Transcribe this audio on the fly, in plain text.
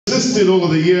insisted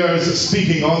over the years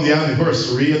speaking on the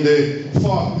anniversary, and they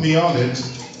fought me on it,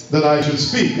 that I should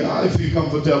speak. I feel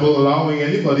comfortable allowing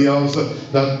anybody else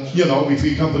that, you know, we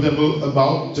feel comfortable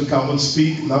about to come and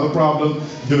speak. Not a problem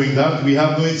doing that. We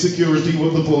have no insecurity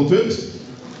with the pulpit.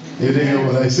 You didn't hear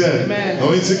what I said. Amen.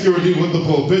 No insecurity with the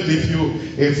pulpit. If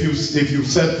you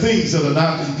said things that are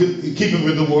not in keeping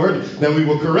with the word, then we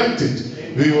will correct it.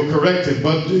 We will correct it.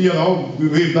 But, you know,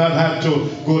 we've not had to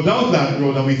go down that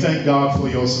road, and we thank God for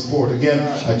your support. Again,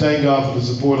 I thank God for the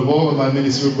support of all of my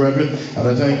ministry brethren, and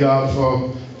I thank God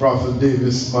for Prophet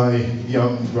Davis, my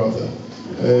young brother.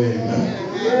 Amen.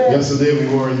 Yesterday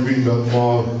we were in Greenbelt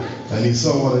Mall, and he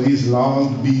saw one of these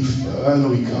long beef, I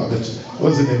know he called it.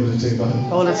 What's the name of the thing, man?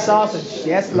 Oh, the sausage.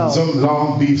 Yes, Lord. Some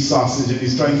long beef sausage, and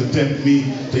he's trying to tempt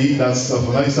me to eat that stuff.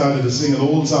 And I started to sing an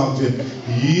old song to him.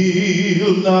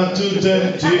 Yield not to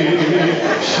temptation,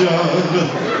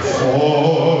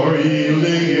 for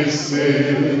yielding is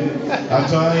sin. I'm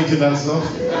trying to that stuff.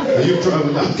 Are you trying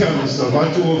with that kind of stuff?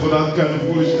 I'm too old for that kind of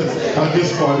foolishness at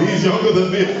this point. He's younger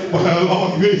than me by a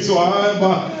long way, so I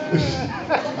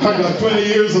got 20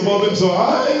 years above him, so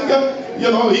I ain't got, you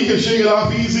know, he can shake it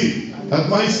off easy. At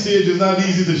my stage, it's not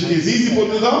easy to shake. It's easy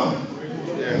putting it on.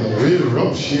 Really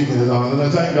rough shaking it on. And I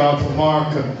thank God for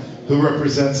Mark, who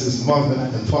represents his mother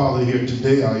and father here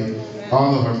today. I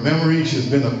honor her memory. She's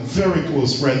been a very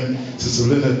close friend, Sister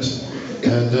Lynette.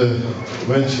 And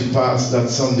when she passed that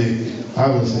Sunday, I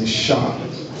was in shock.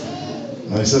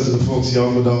 And I said to the folks,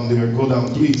 y'all go down there, go down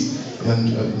please.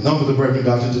 And a number of the brethren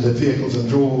got into their vehicles and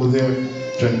drove over there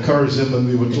to encourage them. And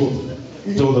we were told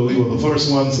that we were the first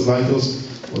ones, the Lighthouse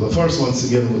were the first ones to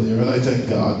get over there. And I thank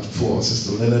God for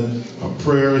Sister Lynette, her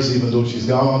prayers, even though she's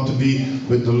gone on to be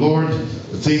with the Lord,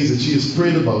 the things that she has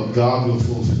prayed about, God will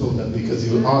fulfill them, because he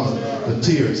will honor the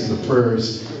tears and the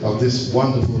prayers of this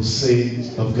wonderful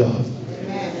saint of God.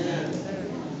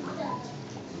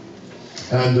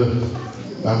 And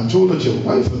I'm told that your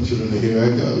wife and children are here. I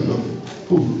got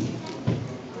who?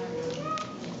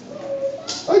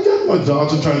 I got my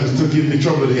daughter trying to give me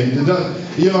trouble again.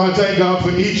 You know, I thank God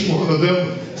for each one of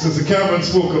them. Sister Cameron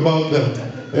spoke about them.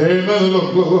 Amen.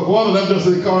 Look, one of them just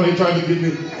in the corner trying to give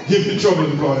me trouble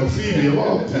in the corner. Phoebe of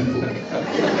all people.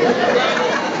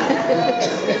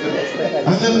 I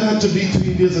never had to beat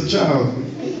Phoebe as a child.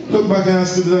 Look back and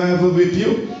ask her, did I ever whip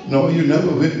you? No, you never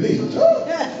whipped me.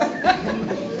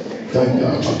 Thank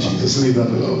God for Jesus. Leave that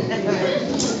alone.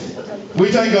 We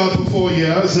thank God for 4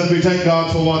 years, and we thank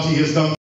God for what he has done.